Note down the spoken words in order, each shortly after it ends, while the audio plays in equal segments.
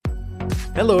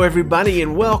Hello, everybody,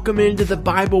 and welcome into the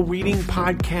Bible Reading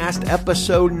Podcast,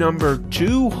 episode number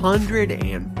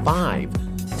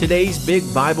 205. Today's big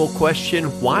Bible question,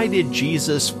 why did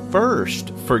Jesus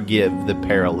first forgive the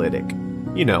paralytic?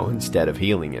 Instead of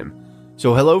healing him.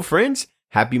 So hello, friends.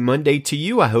 Happy Monday to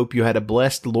you. I hope you had a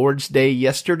blessed Lord's Day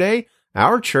yesterday.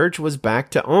 Our church was back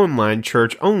to online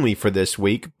church only for this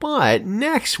week, but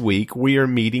next week we are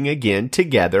meeting again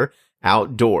together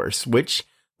outdoors, which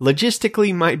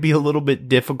logistically might be a little bit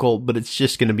difficult, but it's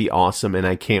just going to be awesome, and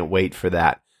I can't wait for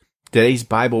that. Today's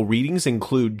Bible readings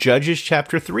include Judges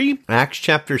chapter 3, Acts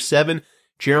chapter 7,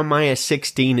 Jeremiah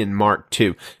 16, and Mark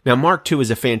 2. Now, Mark 2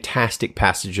 is a fantastic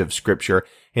passage of Scripture,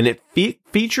 and it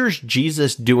features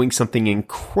Jesus doing something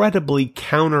incredibly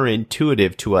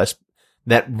counterintuitive to us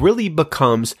that really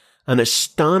becomes an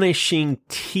astonishing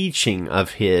teaching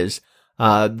of his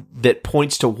that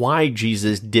points to why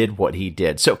Jesus did what he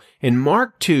did. So in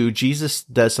Mark 2, Jesus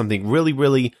does something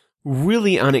really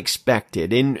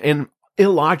unexpected and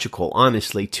illogical,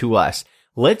 honestly, to us.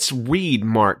 Let's read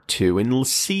Mark 2 and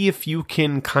see if you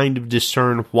can kind of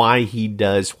discern why he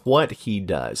does what he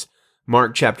does.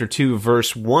 Mark chapter 2,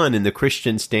 verse 1 in the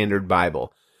Christian Standard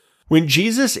Bible. When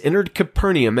Jesus entered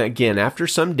Capernaum again after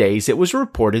some days, it was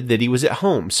reported that he was at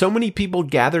home. So many people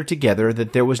gathered together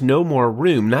that there was no more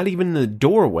room, not even in the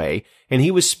doorway, and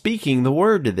he was speaking the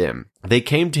word to them. They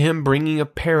came to him bringing a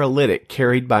paralytic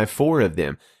carried by 4 of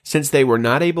them. Since they were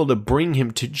not able to bring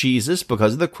him to Jesus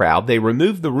because of the crowd, they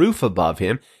removed the roof above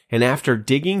him, and after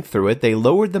digging through it, they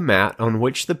lowered the mat on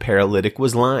which the paralytic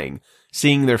was lying.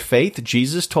 Seeing their faith,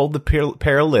 Jesus told the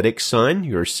paralytic, "Son,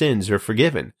 your sins are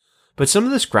forgiven." But some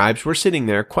of the scribes were sitting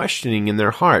there questioning in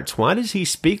their hearts, why does he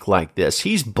speak like this?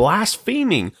 He's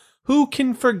blaspheming. Who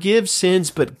can forgive sins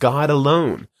but God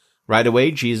alone? Right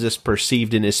away, Jesus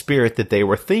perceived in his spirit that they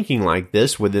were thinking like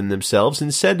this within themselves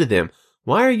and said to them,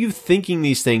 "Why are you thinking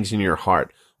these things in your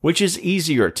heart? Which is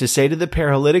easier, to say to the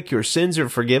paralytic, your sins are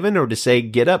forgiven, or to say,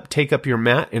 get up, take up your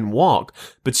mat, and walk?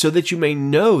 But so that you may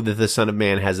know that the Son of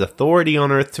Man has authority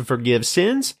on earth to forgive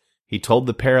sins?" He told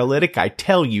the paralytic, "I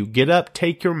tell you, get up,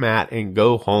 take your mat, and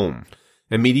go home."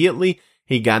 Immediately,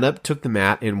 he got up, took the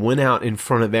mat, and went out in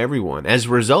front of everyone. As a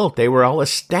result, they were all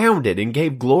astounded and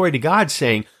gave glory to God,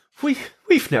 saying,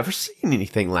 We've never seen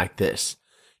anything like this."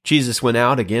 Jesus went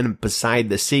out again beside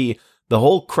the sea. The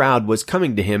whole crowd was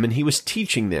coming to him, and he was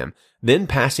teaching them. Then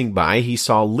passing by, he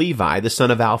saw Levi, the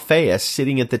son of Alphaeus,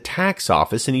 sitting at the tax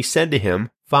office, and he said to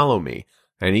him, "Follow me."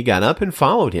 And he got up and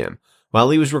followed him. While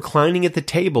he was reclining at the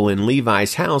table in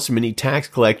Levi's house, many tax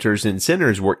collectors and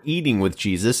sinners were eating with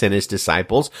Jesus and his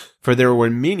disciples, for there were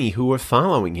many who were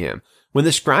following him. When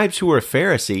the scribes who were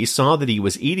Pharisees saw that he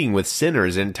was eating with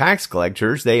sinners and tax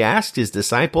collectors, they asked his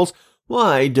disciples,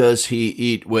 "Why does he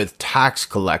eat with tax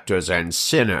collectors and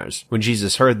sinners?" When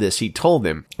Jesus heard this, he told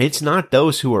them, "It's not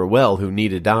those who are well who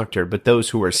need a doctor, but those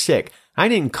who are sick. I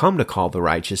didn't come to call the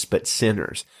righteous, but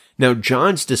sinners." Now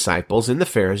John's disciples and the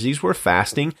Pharisees were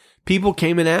fasting. People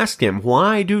came and asked him,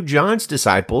 "Why do John's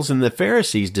disciples and the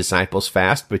Pharisees' disciples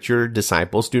fast, but your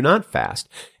disciples do not fast?"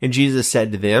 And Jesus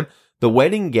said to them, "The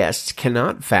wedding guests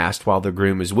cannot fast while the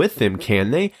groom is with them,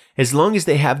 can they? As long as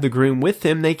they have the groom with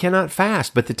them, they cannot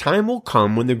fast. But the time will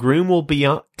come when the groom will be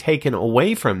taken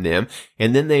away from them,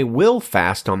 and then they will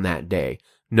fast on that day.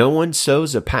 No one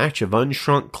sews a patch of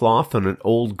unshrunk cloth on an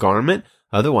old garment.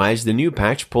 Otherwise, the new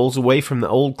patch pulls away from the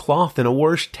old cloth, and a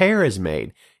worse tear is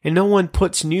made. And no one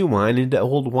puts new wine into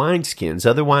old wineskins.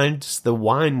 Otherwise, the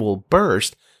wine will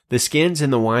burst. The skins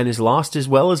and the wine is lost as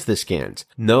well as the skins.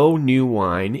 No new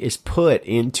wine is put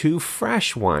into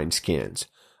fresh wineskins."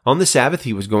 On the Sabbath,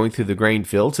 he was going through the grain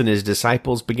fields, and his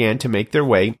disciples began to make their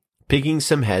way, picking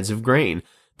some heads of grain.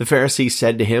 The Pharisees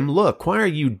said to him, "Look, why are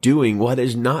you doing what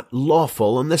is not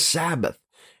lawful on the Sabbath?"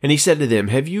 And he said to them,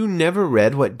 "Have you never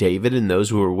read what David and those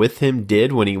who were with him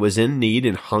did when he was in need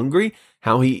and hungry?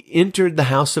 How he entered the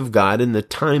house of God in the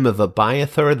time of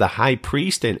Abiathar the high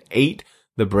priest and ate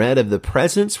the bread of the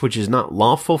presence, which is not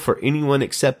lawful for anyone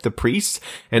except the priests,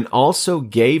 and also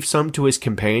gave some to his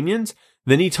companions?"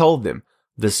 Then he told them,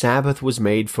 "The Sabbath was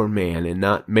made for man, and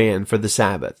not man for the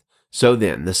Sabbath. So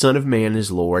then, the Son of Man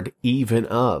is Lord even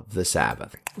of the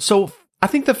Sabbath." So I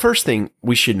think the first thing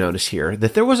we should notice here,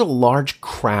 that there was a large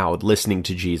crowd listening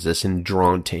to Jesus and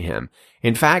drawn to him.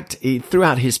 In fact,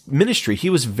 throughout his ministry, he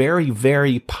was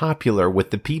very popular with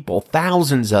the people,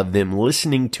 thousands of them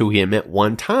listening to him at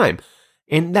one time.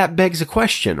 And that begs a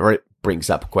question, or it brings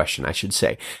up a question, I should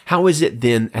say. How is it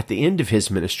then, at the end of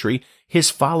his ministry, his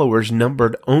followers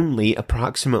numbered only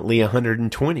approximately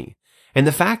 120? And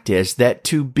the fact is that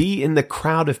to be in the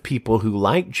crowd of people who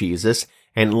like Jesus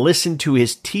and listen to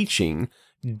his teaching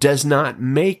does not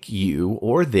make you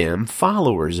or them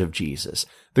followers of Jesus.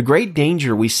 The great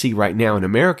danger we see right now in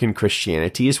American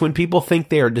Christianity is when people think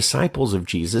they are disciples of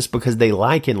Jesus because they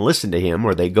like and listen to him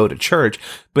or they go to church,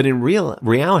 but in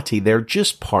reality, they're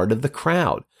just part of the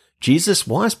crowd. Jesus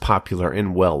was popular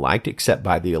and well-liked, except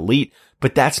by the elite,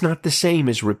 but that's not the same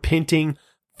as repenting,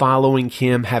 following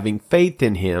him, having faith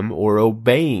in him, or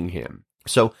obeying him.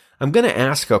 So I'm going to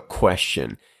ask a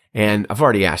question, and I've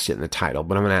already asked it in the title,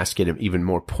 but I'm going to ask it even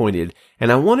more pointed,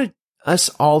 and I wanted us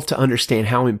all to understand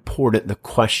how important the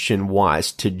question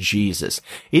was to Jesus.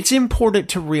 It's important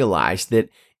to realize that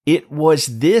it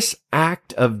was this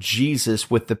act of Jesus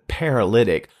with the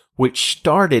paralytic which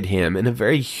started him in a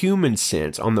very human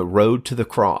sense on the road to the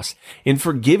cross. In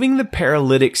forgiving the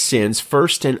paralytic's sins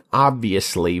first and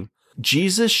obviously,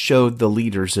 Jesus showed the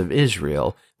leaders of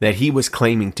Israel that he was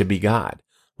claiming to be God.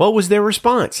 What was their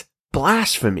response?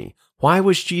 Blasphemy. Why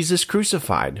was Jesus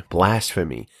crucified?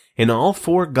 Blasphemy. In all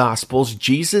four Gospels,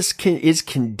 Jesus is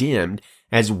condemned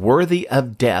as worthy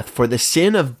of death for the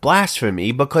sin of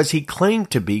blasphemy because he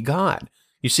claimed to be God.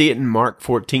 You see it in Mark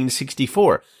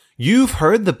 14:64. You've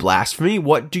heard the blasphemy.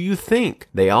 What do you think?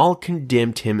 They all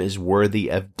condemned him as worthy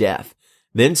of death.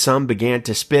 Then some began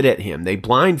to spit at him. They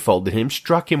blindfolded him,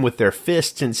 struck him with their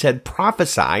fists, and said,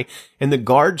 prophesy, and the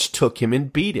guards took him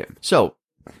and beat him. So,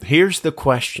 here's the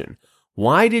question.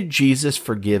 Why did Jesus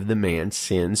forgive the man's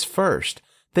sins first?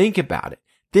 Think about it.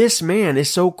 This man is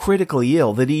so critically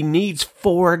ill that he needs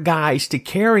 4 guys to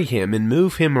carry him and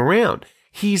move him around.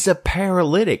 He's a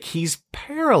paralytic. He's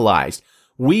paralyzed.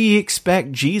 We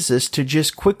expect Jesus to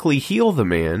just quickly heal the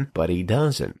man, but he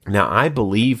doesn't. Now, I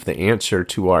believe the answer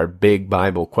to our big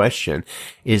Bible question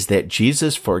is that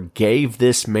Jesus forgave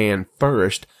this man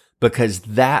first because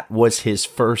that was his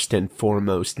first and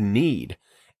foremost need.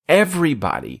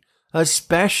 Everybody,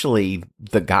 especially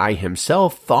the guy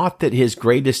himself, thought that his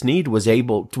greatest need was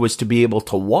to be able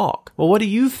to walk. Well, what do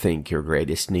you think your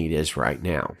greatest need is right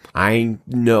now? I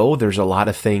know there's a lot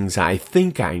of things I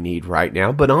think I need right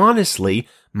now, but honestly,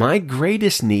 my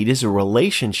greatest need is a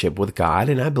relationship with God,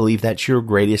 and I believe that's your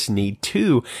greatest need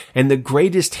too. And the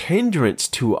greatest hindrance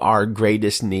to our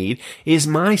greatest need is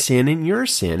my sin and your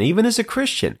sin, even as a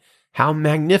Christian. How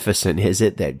magnificent is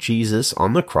it that Jesus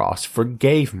on the cross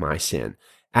forgave my sin?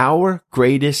 Our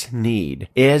greatest need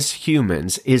as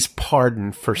humans is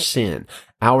pardon for sin.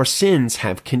 Our sins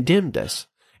have condemned us.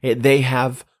 They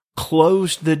have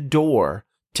closed the door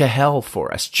to hell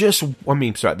for us.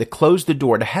 They closed the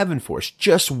door to heaven for us.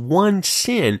 Just one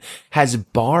sin has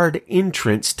barred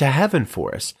entrance to heaven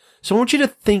for us. So I want you to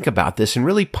think about this and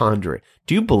really ponder it.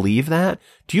 Do you believe that?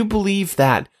 Do you believe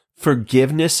that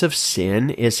forgiveness of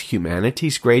sin is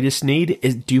humanity's greatest need?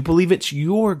 Do you believe it's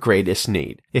your greatest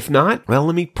need? If not, well,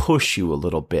 let me push you a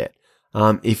little bit.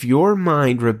 If your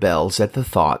mind rebels at the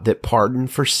thought that pardon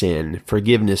for sin,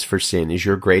 forgiveness for sin is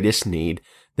your greatest need,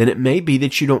 then it may be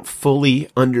that you don't fully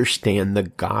understand the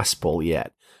gospel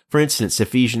yet. For instance,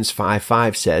 Ephesians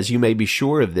 5:5 says, you may be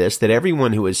sure of this, that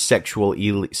everyone who is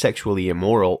sexually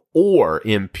immoral or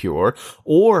impure,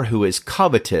 or who is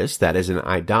covetous, that is an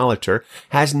idolater,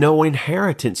 has no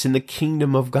inheritance in the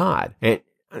kingdom of God. And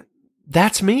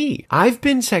that's me. I've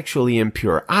been sexually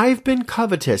impure. I've been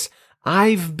covetous.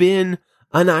 I've been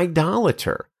an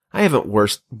idolater. I haven't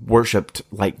worshipped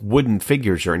like wooden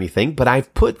figures or anything, but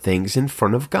I've put things in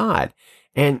front of God.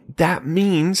 And that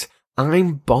means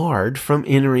I'm barred from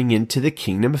entering into the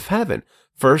kingdom of heaven.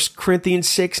 1 Corinthians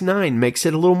 6:9 makes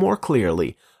it a little more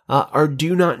clearly. Or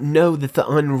do not know that the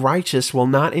unrighteous will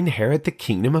not inherit the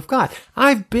kingdom of God.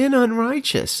 I've been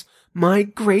unrighteous. My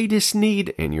greatest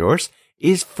need, and yours,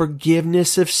 is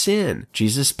forgiveness of sin.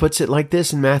 Jesus puts it like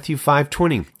this in Matthew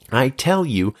 5:20. I tell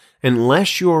you,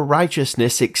 unless your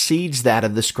righteousness exceeds that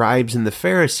of the scribes and the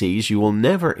Pharisees, you will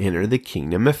never enter the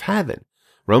kingdom of heaven.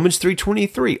 Romans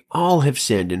 3:23, all have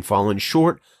sinned and fallen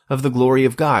short of the glory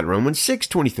of God. Romans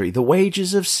 6:23, the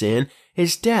wages of sin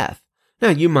is death. Now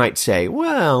you might say,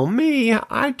 well, me,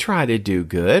 I try to do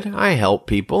good. I help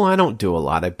people. I don't do a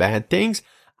lot of bad things.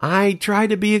 I try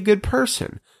to be a good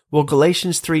person. Well,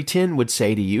 Galatians 3:10 would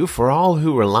say to you, for all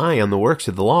who rely on the works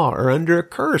of the law are under a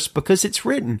curse, because it's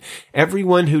written,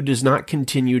 everyone who does not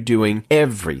continue doing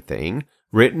everything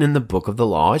written in the book of the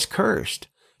law is cursed.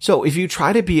 So if you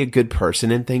try to be a good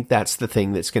person and think that's the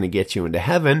thing that's going to get you into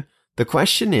heaven, the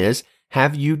question is,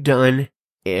 have you done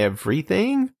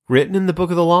everything written in the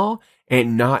book of the law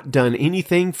and not done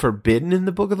anything forbidden in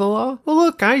the book of the law? Well,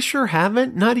 look, I sure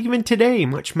haven't, not even today,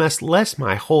 much less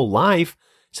my whole life.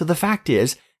 So the fact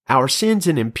is, our sins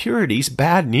and impurities,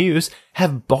 bad news,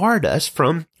 have barred us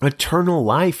from eternal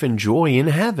life and joy in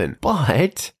heaven.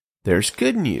 But there's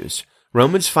good news.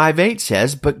 Romans 5:8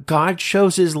 says, "But God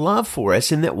shows his love for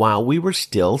us in that while we were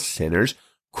still sinners,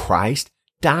 Christ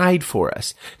died for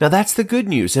us." Now that's the good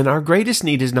news, and our greatest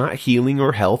need is not healing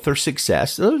or health or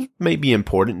success. Those may be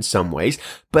important in some ways,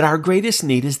 but our greatest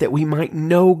need is that we might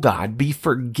know God, be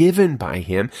forgiven by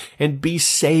him, and be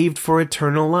saved for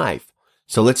eternal life.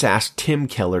 So let's ask Tim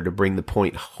Keller to bring the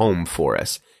point home for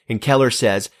us. And Keller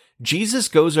says, Jesus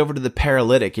goes over to the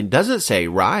paralytic and doesn't say,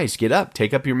 "Rise, get up,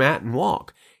 take up your mat and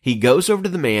walk." He goes over to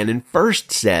the man and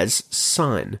first says,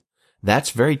 "Son." That's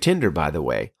very tender, by the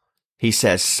way. He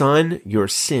says, "Son, your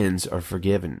sins are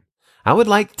forgiven." I would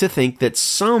like to think that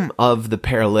some of the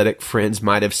paralytic friends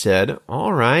might have said,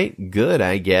 "All right, good,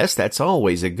 I guess. That's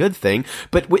always a good thing."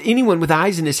 But anyone with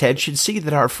eyes in his head should see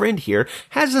that our friend here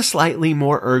has a slightly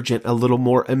more urgent, a little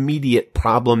more immediate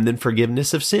problem than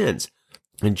forgiveness of sins.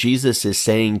 And Jesus is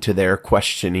saying to their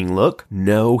questioning look,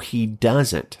 no, he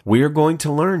doesn't. We're going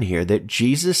to learn here that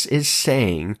Jesus is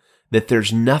saying that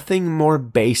there's nothing more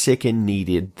basic and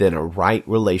needed than a right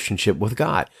relationship with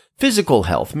God. Physical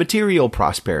health, material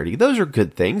prosperity, those are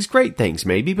good things, great things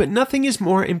maybe, but nothing is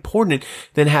more important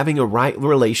than having a right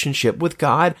relationship with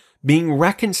God, being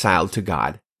reconciled to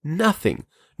God. Nothing.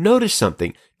 Notice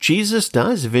something. Jesus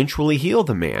does eventually heal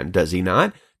the man, does he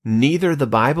not? Neither the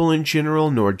Bible in general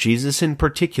nor Jesus in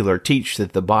particular teach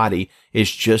that the body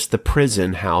is just the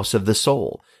prison house of the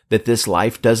soul, that this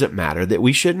life doesn't matter, that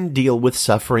we shouldn't deal with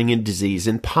suffering and disease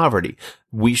and poverty.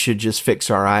 We should just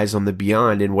fix our eyes on the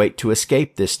beyond and wait to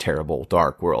escape this terrible,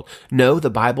 dark world. No,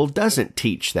 the Bible doesn't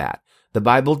teach that. The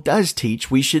Bible does teach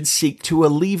we should seek to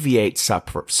alleviate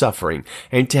suffering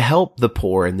and to help the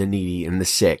poor and the needy and the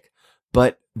sick.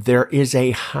 But there is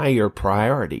a higher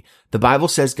priority. The Bible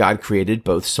says God created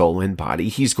both soul and body.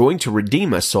 He's going to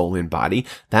redeem us soul and body.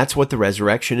 That's what the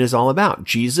resurrection is all about.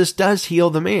 Jesus does heal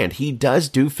the man. He does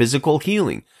do physical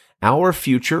healing. Our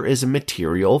future is a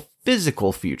material,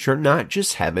 physical future, not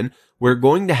just heaven. We're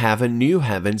going to have a new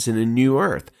heavens and a new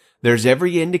earth. There's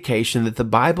every indication that the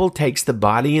Bible takes the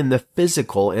body and the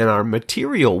physical and our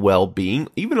material well-being,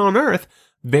 even on earth,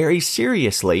 very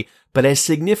seriously. But as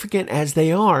significant as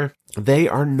they are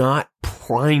not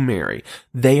primary.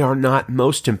 They are not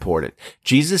most important.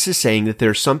 Jesus is saying that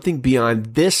there's something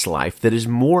beyond this life that is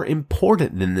more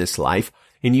important than this life.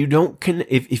 And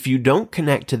if you don't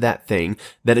connect to that thing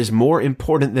that is more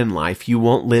important than life, you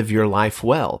won't live your life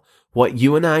well. What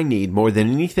you and I need more than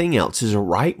anything else is a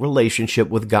right relationship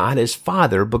with God as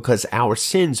Father because our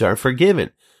sins are forgiven.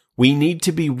 We need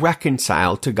to be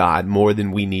reconciled to God more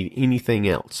than we need anything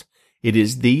else. It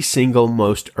is the single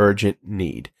most urgent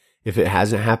need. If it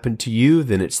hasn't happened to you,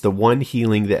 then it's the one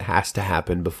healing that has to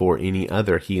happen before any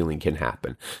other healing can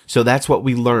happen. So that's what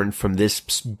we learned from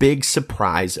this big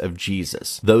surprise of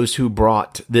Jesus. Those who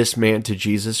brought this man to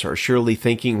Jesus are surely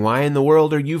thinking, why in the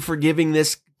world are you forgiving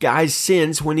this guy's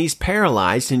sins when he's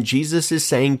paralyzed? And Jesus is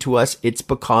saying to us, it's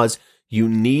because you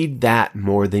need that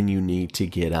more than you need to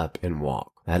get up and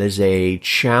walk. That is a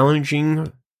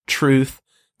challenging truth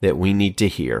that we need to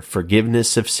hear.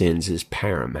 Forgiveness of sins is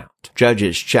paramount.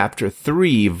 Judges chapter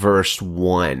 3, verse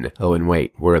 1. Oh, and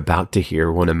wait, we're about to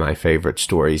hear one of my favorite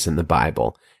stories in the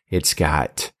Bible. It's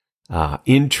got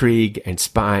intrigue and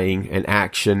spying and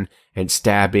action and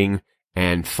stabbing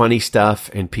and funny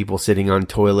stuff and people sitting on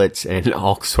toilets and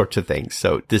all sorts of things.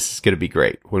 So this is going to be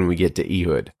great when we get to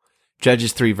Ehud.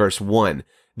 Judges 3, verse 1.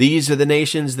 These are the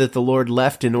nations that the Lord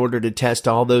left in order to test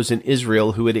all those in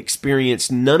Israel who had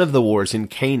experienced none of the wars in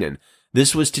Canaan.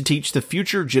 This was to teach the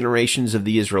future generations of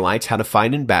the Israelites how to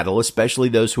fight in battle, especially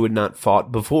those who had not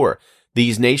fought before.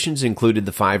 These nations included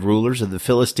the 5 rulers of the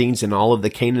Philistines and all of the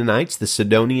Canaanites, the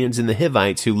Sidonians, and the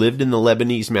Hivites who lived in the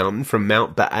Lebanese mountain from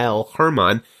Mount Baal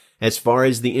Hermon as far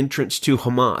as the entrance to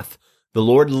Hamath. The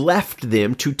Lord left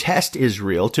them to test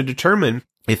Israel to determine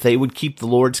if they would keep the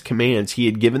Lord's commands he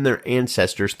had given their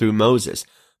ancestors through Moses.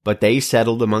 But they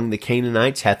settled among the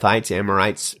Canaanites, Hethites,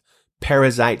 Amorites,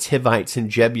 Perizzites, Hivites, and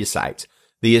Jebusites.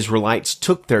 The Israelites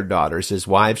took their daughters as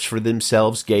wives for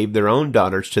themselves, gave their own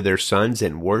daughters to their sons,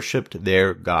 and worshipped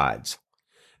their gods.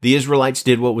 The Israelites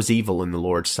did what was evil in the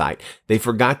Lord's sight. They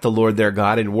forgot the Lord their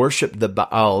God and worshipped the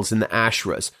Baals and the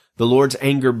Asherahs. The Lord's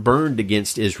anger burned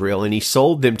against Israel, and he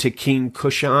sold them to King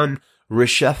Cushan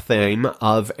Rishathaim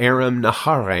of Aram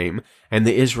Naharaim, and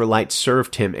the Israelites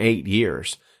served him 8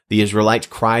 years. The Israelites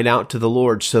cried out to the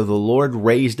Lord, so the Lord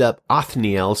raised up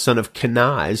Othniel, son of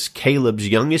Kenaz, Caleb's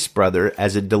youngest brother,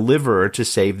 as a deliverer to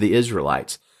save the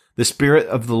Israelites. The Spirit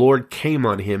of the Lord came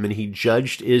on him, and he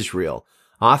judged Israel.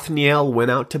 Othniel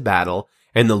went out to battle,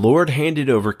 And the Lord handed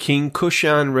over King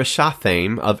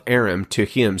Cushan-Rishathaim of Aram to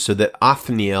him, so that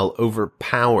Othniel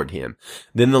overpowered him.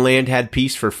 Then the land had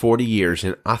peace for 40 years,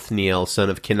 and Othniel son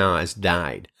of Kenaz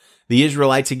died. The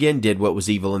Israelites again did what was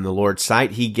evil in the Lord's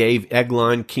sight. He gave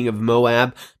Eglon, king of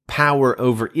Moab, power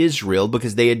over Israel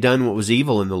because they had done what was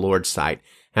evil in the Lord's sight.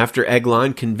 After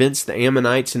Eglon convinced the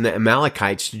Ammonites and the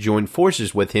Amalekites to join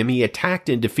forces with him, he attacked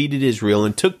and defeated Israel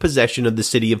and took possession of the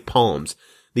city of palms.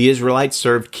 The Israelites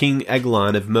served King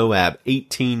Eglon of Moab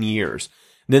 18 years.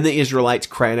 Then the Israelites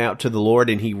cried out to the Lord,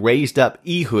 and he raised up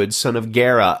Ehud, son of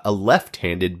Gera, a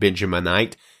left-handed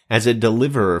Benjaminite, as a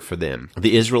deliverer for them.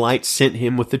 The Israelites sent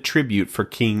him with a tribute for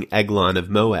King Eglon of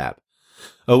Moab.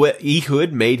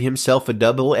 Ehud made himself a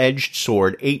double-edged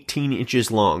sword 18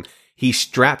 inches long. He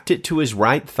strapped it to his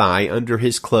right thigh under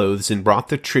his clothes and brought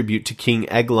the tribute to King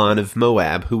Eglon of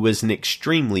Moab, who was an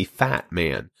extremely fat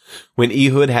man. When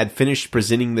Ehud had finished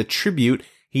presenting the tribute,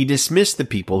 he dismissed the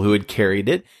people who had carried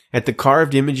it. At the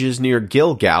carved images near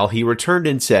Gilgal, he returned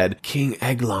and said, "King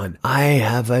Eglon, I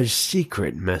have a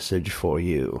secret message for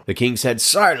you." The king said,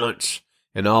 "Silence!"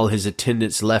 and all his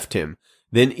attendants left him.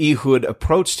 Then Ehud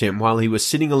approached him while he was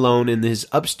sitting alone in his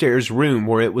upstairs room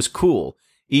where it was cool.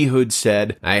 Ehud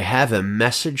said, "I have a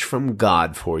message from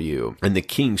God for you." And the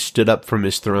king stood up from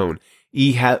his throne.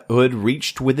 Ehud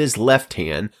reached with his left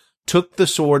hand, took the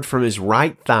sword from his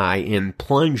right thigh, and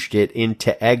plunged it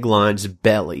into Eglon's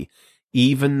belly.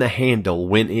 Even the handle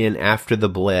went in after the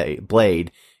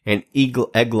blade, and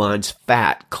Eglon's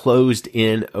fat closed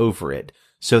in over it,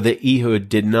 so that Ehud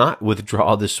did not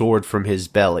withdraw the sword from his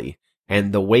belly,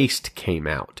 and the waist came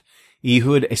out.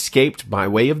 Ehud escaped by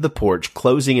way of the porch,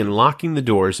 closing and locking the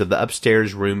doors of the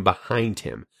upstairs room behind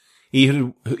him.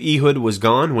 Ehud was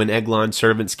gone when Eglon's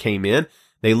servants came in.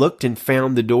 They looked and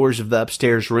found the doors of the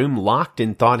upstairs room locked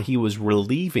and thought he was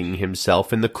relieving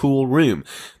himself in the cool room.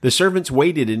 The servants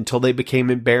waited until they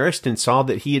became embarrassed and saw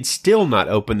that he had still not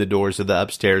opened the doors of the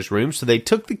upstairs room, so they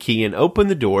took the key and opened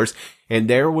the doors, and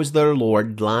there was their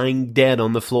lord lying dead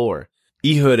on the floor.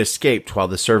 Ehud escaped while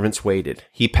the servants waited.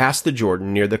 He passed the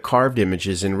Jordan near the carved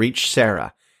images and reached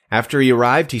Sarah. After he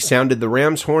arrived, he sounded the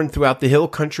ram's horn throughout the hill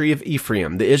country of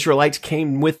Ephraim. The Israelites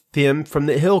came with him from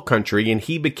the hill country, and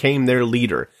he became their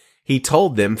leader. He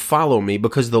told them, "Follow me,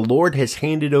 because the Lord has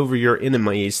handed over your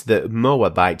enemies, the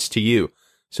Moabites, to you."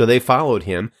 So they followed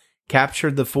him,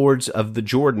 captured the fords of the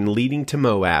Jordan leading to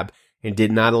Moab, and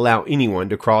did not allow anyone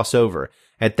to cross over.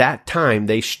 At that time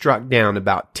they struck down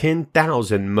about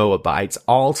 10,000 Moabites,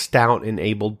 all stout and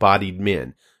able-bodied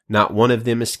men. Not one of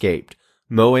them escaped.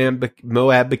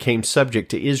 Moab became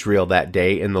subject to Israel that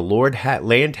day, and the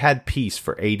land had peace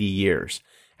for 80 years.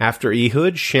 After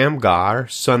Ehud, Shamgar,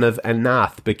 son of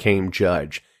Anath, became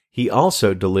judge. He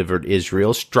also delivered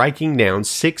Israel, striking down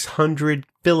 600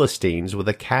 Philistines with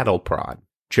a cattle prod.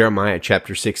 Jeremiah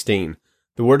chapter 16.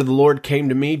 The word of the Lord came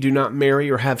to me, "Do not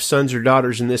marry or have sons or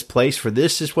daughters in this place, for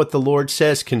this is what the Lord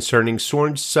says concerning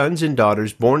sons and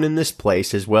daughters born in this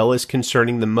place, as well as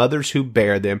concerning the mothers who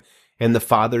bear them, and the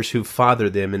fathers who father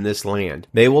them in this land.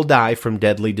 They will die from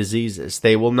deadly diseases.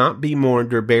 They will not be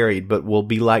mourned or buried, but will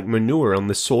be like manure on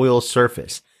the soil's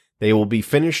surface. They will be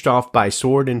finished off by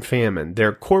sword and famine.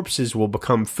 Their corpses will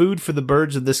become food for the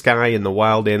birds of the sky and the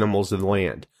wild animals of the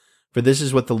land. For this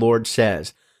is what the Lord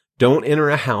says, don't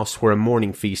enter a house where a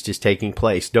mourning feast is taking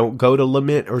place. Don't go to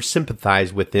lament or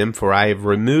sympathize with them, for I have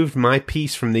removed my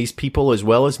peace from these people as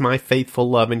well as my faithful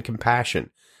love and compassion.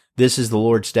 This is the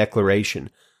Lord's declaration.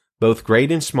 Both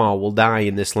great and small will die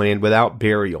in this land without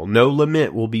burial. No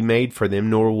lament will be made for them,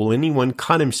 nor will anyone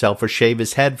cut himself or shave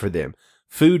his head for them.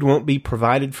 Food won't be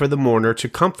provided for the mourner to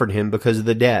comfort him because of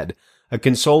the dead. A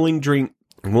consoling drink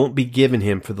won't be given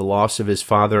him for the loss of his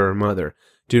father or mother.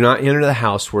 Do not enter the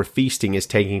house where feasting is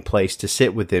taking place to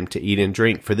sit with them to eat and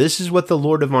drink. For this is what the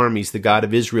Lord of armies, the God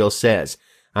of Israel, says.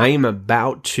 I am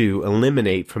about to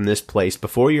eliminate from this place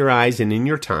before your eyes and in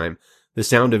your time the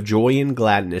sound of joy and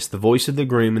gladness, the voice of the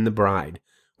groom and the bride.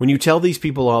 When you tell these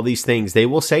people all these things, they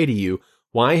will say to you,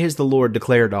 why has the Lord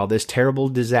declared all this terrible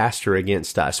disaster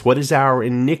against us? What is our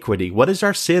iniquity? What is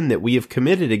our sin that we have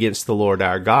committed against the Lord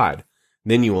our God?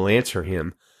 Then you will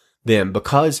answer them,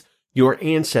 because your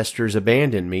ancestors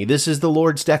abandoned me. This is the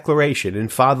Lord's declaration, and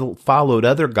followed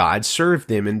other gods, served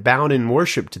them, and bowed in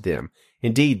worship to them.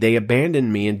 Indeed, they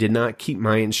abandoned me and did not keep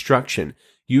my instruction.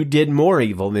 You did more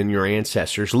evil than your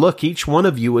ancestors. Look, each one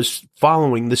of you is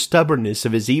following the stubbornness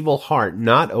of his evil heart,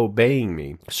 not obeying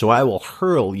me. So I will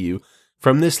hurl you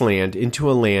from this land into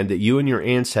a land that you and your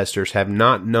ancestors have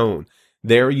not known.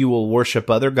 There you will worship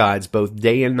other gods both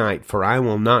day and night, for I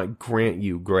will not grant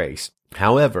you grace.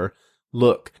 However,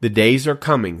 Look, the days are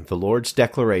coming, the Lord's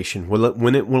declaration,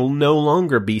 when it will no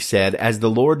longer be said, as the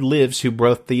Lord lives who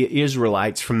brought the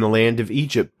Israelites from the land of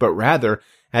Egypt, but rather,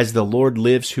 as the Lord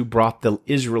lives who brought the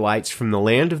Israelites from the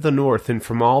land of the north and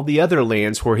from all the other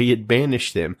lands where he had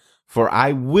banished them. For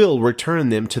I will return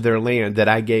them to their land that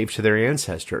I gave to their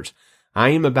ancestors. I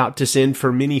am about to send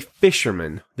for many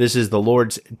fishermen, this is the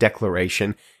Lord's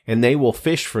declaration, and they will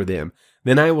fish for them.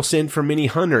 Then I will send for many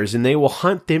hunters, and they will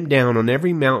hunt them down on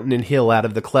every mountain and hill out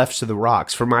of the clefts of the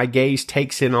rocks. For my gaze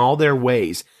takes in all their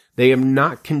ways. They have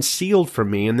not concealed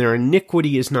from me, and their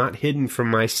iniquity is not hidden from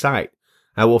my sight.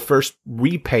 I will first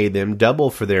repay them double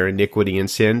for their iniquity and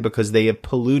sin, because they have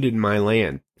polluted my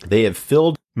land. They have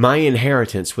filled my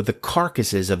inheritance with the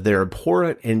carcasses of their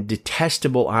abhorrent and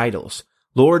detestable idols.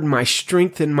 Lord, my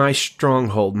strength and my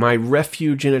stronghold, my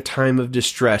refuge in a time of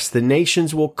distress, the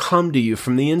nations will come to you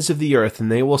from the ends of the earth, and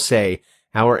they will say,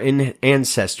 our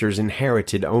ancestors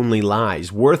inherited only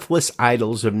lies, worthless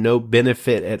idols of no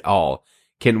benefit at all.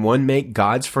 Can one make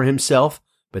gods for himself?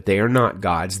 But they are not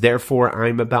gods. Therefore I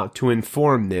am about to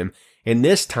inform them, and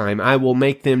this time I will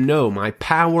make them know my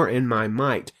power and my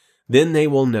might. Then they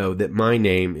will know that my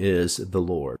name is the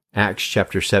Lord. Acts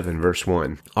chapter 7, verse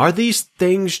 1. Are these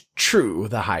things true?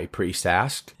 The high priest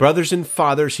asked. Brothers and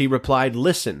fathers, he replied,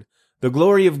 listen. The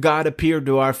glory of God appeared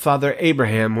to our father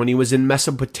Abraham when he was in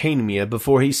Mesopotamia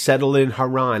before he settled in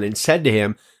Haran, and said to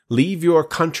him, leave your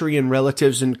country and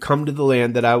relatives and come to the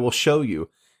land that I will show you.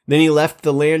 Then he left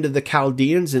the land of the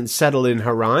Chaldeans and settled in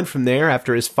Haran. From there,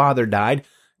 after his father died,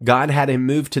 God had him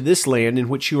move to this land in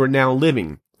which you are now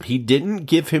living. He didn't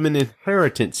give him an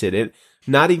inheritance in it,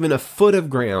 not even a foot of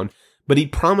ground, but he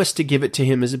promised to give it to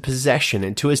him as a possession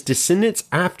and to his descendants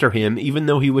after him, even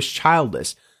though he was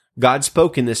childless. God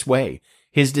spoke in this way.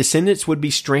 His descendants would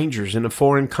be strangers in a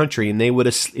foreign country, and they would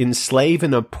enslave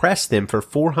and oppress them for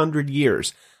 400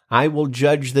 years. I will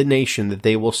judge the nation that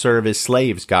they will serve as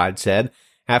slaves, God said.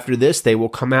 After this, they will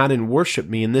come out and worship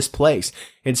me in this place.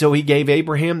 And so he gave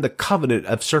Abraham the covenant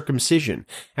of circumcision.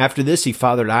 After this, he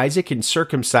fathered Isaac and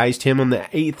circumcised him on the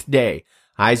 8th day.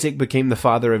 Isaac became the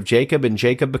father of Jacob, and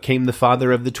Jacob became the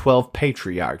father of the 12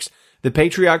 patriarchs. The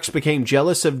patriarchs became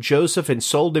jealous of Joseph and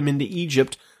sold him into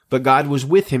Egypt, but God was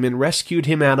with him and rescued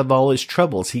him out of all his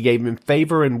troubles. He gave him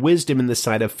favor and wisdom in the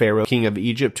sight of Pharaoh, king of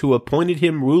Egypt, who appointed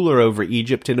him ruler over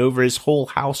Egypt and over his whole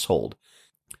household.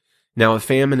 Now a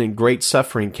famine and great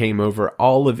suffering came over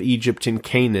all of Egypt and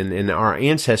Canaan, and our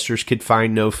ancestors could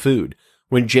find no food.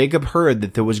 When Jacob heard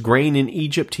that there was grain in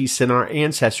Egypt, he sent our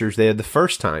ancestors there the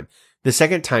first time. The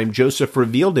second time, Joseph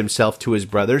revealed himself to his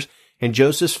brothers, and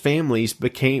Joseph's families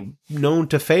became known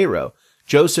to Pharaoh.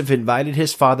 Joseph invited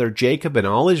his father Jacob and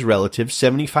all his relatives,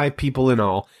 75 people in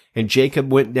all, and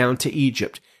Jacob went down to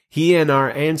Egypt. He and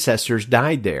our ancestors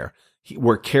died there,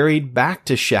 were carried back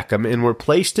to Shechem, and were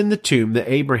placed in the tomb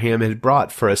that Abraham had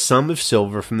brought for a sum of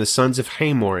silver from the sons of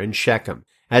Hamor in Shechem.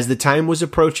 As the time was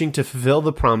approaching to fulfill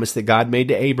the promise that God made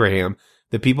to Abraham,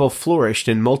 the people flourished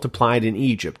and multiplied in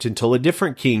Egypt until a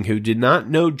different king who did not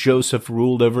know Joseph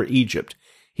ruled over Egypt.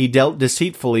 He dealt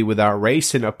deceitfully with our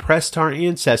race and oppressed our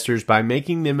ancestors by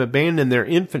making them abandon their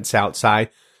infants outside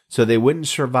so they wouldn't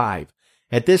survive.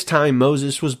 At this time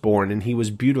Moses was born, and he was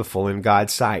beautiful in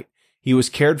God's sight. He was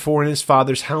cared for in his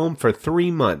father's home for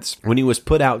 3 months. When he was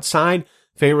put outside,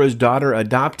 Pharaoh's daughter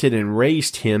adopted and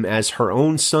raised him as her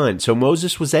own son. So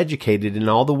Moses was educated in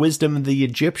all the wisdom of the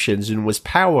Egyptians and was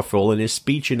powerful in his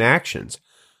speech and actions.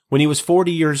 When he was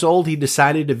 40 years old, he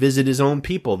decided to visit his own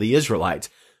people, the Israelites.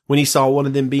 When he saw one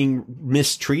of them being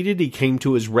mistreated, he came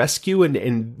to his rescue and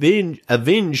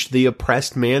avenged the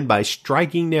oppressed man by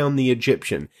striking down the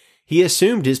Egyptian. He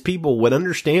assumed his people would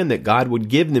understand that God would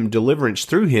give them deliverance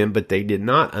through him, but they did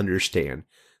not understand.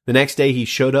 The next day he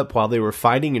showed up while they were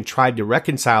fighting and tried to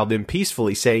reconcile them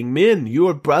peacefully, saying, "Men, you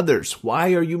are brothers.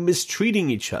 Why are you mistreating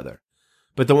each other?"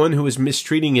 But the one who was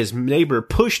mistreating his neighbor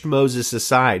pushed Moses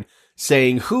aside,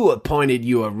 saying, "Who appointed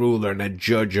you a ruler and a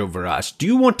judge over us? Do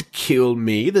you want to kill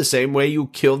me the same way you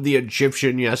killed the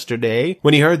Egyptian yesterday?"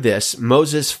 When he heard this,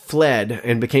 Moses fled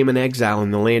and became an exile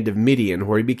in the land of Midian,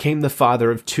 where he became the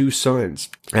father of 2 sons.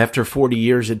 After 40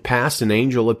 years had passed, an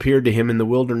angel appeared to him in the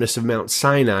wilderness of Mount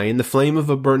Sinai in the flame of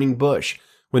a burning bush.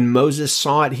 When Moses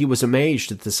saw it, he was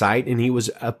amazed at the sight, and he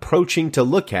was approaching to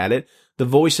look at it. The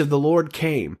voice of the Lord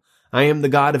came, "I am the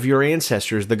God of your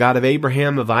ancestors, the God of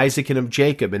Abraham, of Isaac, and of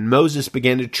Jacob." And Moses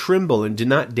began to tremble and did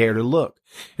not dare to look.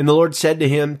 And the Lord said to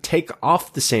him, "Take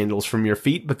off the sandals from your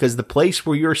feet, because the place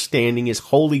where you are standing is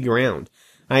holy ground.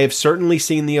 I have certainly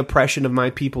seen the oppression of my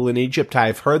people in Egypt. I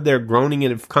have heard their groaning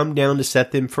and have come down to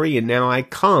set them free. And now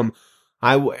come,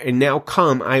 I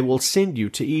will send you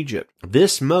to Egypt."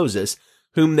 This Moses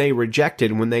whom they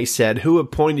rejected when they said, "Who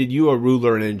appointed you a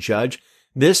ruler and a judge?"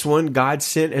 This one God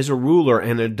sent as a ruler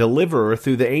and a deliverer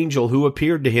through the angel who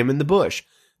appeared to him in the bush.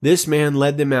 This man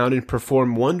led them out and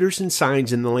performed wonders and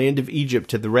signs in the land of Egypt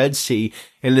to the Red Sea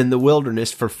and in the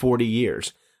wilderness for 40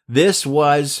 years. This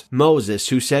was Moses,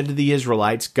 who said to the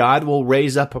Israelites, "God will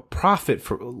raise up a prophet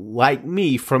like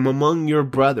me from among your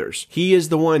brothers. He is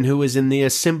the one who was in the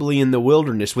assembly in the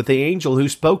wilderness with the angel who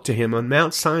spoke to him on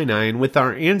Mount Sinai and with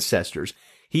our ancestors.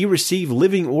 He received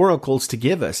living oracles to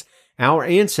give us. Our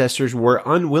ancestors were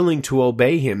unwilling to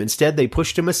obey him. Instead, they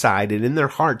pushed him aside and in their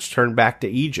hearts turned back to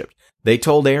Egypt. They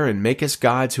told Aaron, 'Make us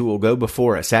gods who will go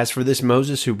before us.' As for this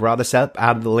Moses who brought us up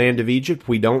out of the land of Egypt,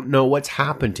 we don't know what's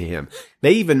happened to him."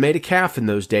 They even made a calf in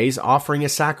those days, offering a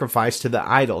sacrifice to the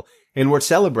idol, and were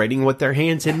celebrating what their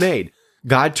hands had made.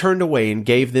 God turned away and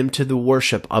gave them to the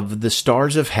worship of the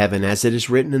stars of heaven, as it is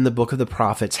written in the book of the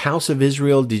prophets, "House of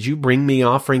Israel, did you bring me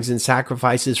offerings and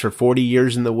sacrifices for 40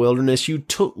 years in the wilderness? You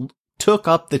took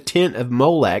up the tent of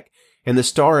Molech and the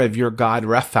star of your god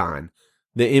Rephan,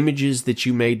 the images that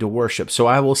you made to worship. So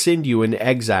I will send you into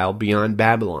exile beyond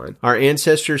Babylon." Our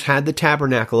ancestors had the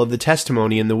tabernacle of the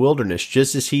testimony in the wilderness,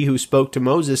 just as he who spoke to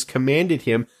Moses commanded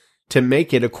him to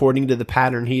make it according to the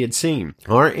pattern he had seen.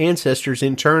 Our ancestors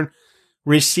in turn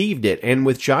received it, and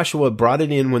with Joshua brought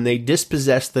it in when they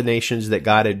dispossessed the nations that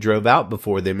God had drove out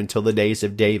before them until the days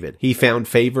of David. He found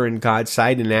favor in God's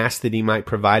sight and asked that he might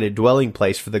provide a dwelling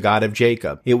place for the God of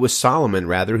Jacob. It was Solomon,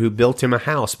 rather, who built him a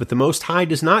house, but the Most High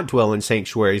does not dwell in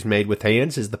sanctuaries made with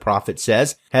hands, as the prophet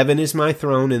says, "Heaven is my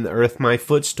throne and the earth my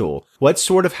footstool. What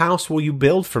sort of house will you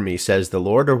build for me, says the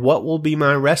Lord, or what will be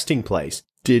my resting place?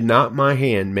 Did not my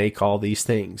hand make all these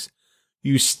things?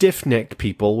 You stiff-necked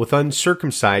people with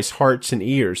uncircumcised hearts and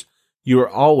ears, you are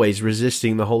always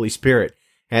resisting the Holy Spirit.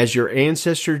 As your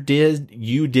ancestor did,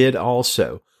 you did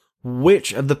also.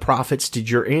 Which of the prophets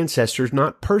did your ancestors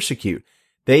not persecute?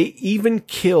 They even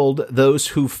killed those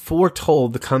who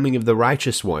foretold the coming of the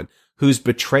righteous one, whose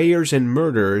betrayers and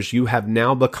murderers you have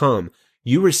now become.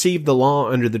 You received the law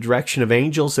under the direction of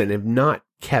angels and have not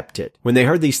kept it." When they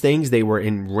heard these things, they were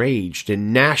enraged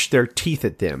and gnashed their teeth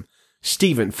at them.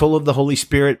 Stephen, full of the Holy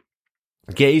Spirit,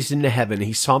 gazed into heaven.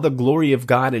 He saw the glory of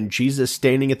God and Jesus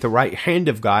standing at the right hand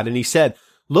of God, and he said,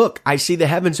 "Look, I see the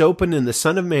heavens open and the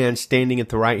Son of Man standing at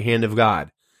the right hand of God."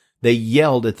 They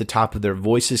yelled at the top of their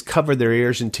voices, covered their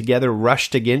ears, and together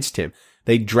rushed against him.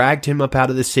 They dragged him up out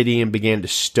of the city and began to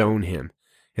stone him.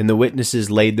 And the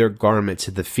witnesses laid their garments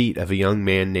at the feet of a young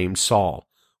man named Saul.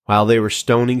 While they were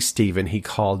stoning Stephen, he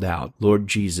called out, "Lord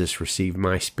Jesus, receive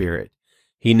my spirit."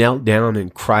 He knelt down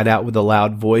and cried out with a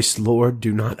loud voice, "Lord,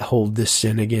 do not hold this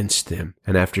sin against them."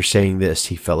 And after saying this,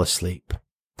 he fell asleep.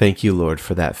 Thank you, Lord,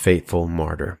 for that faithful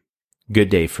martyr. Good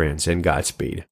day, friends, and Godspeed.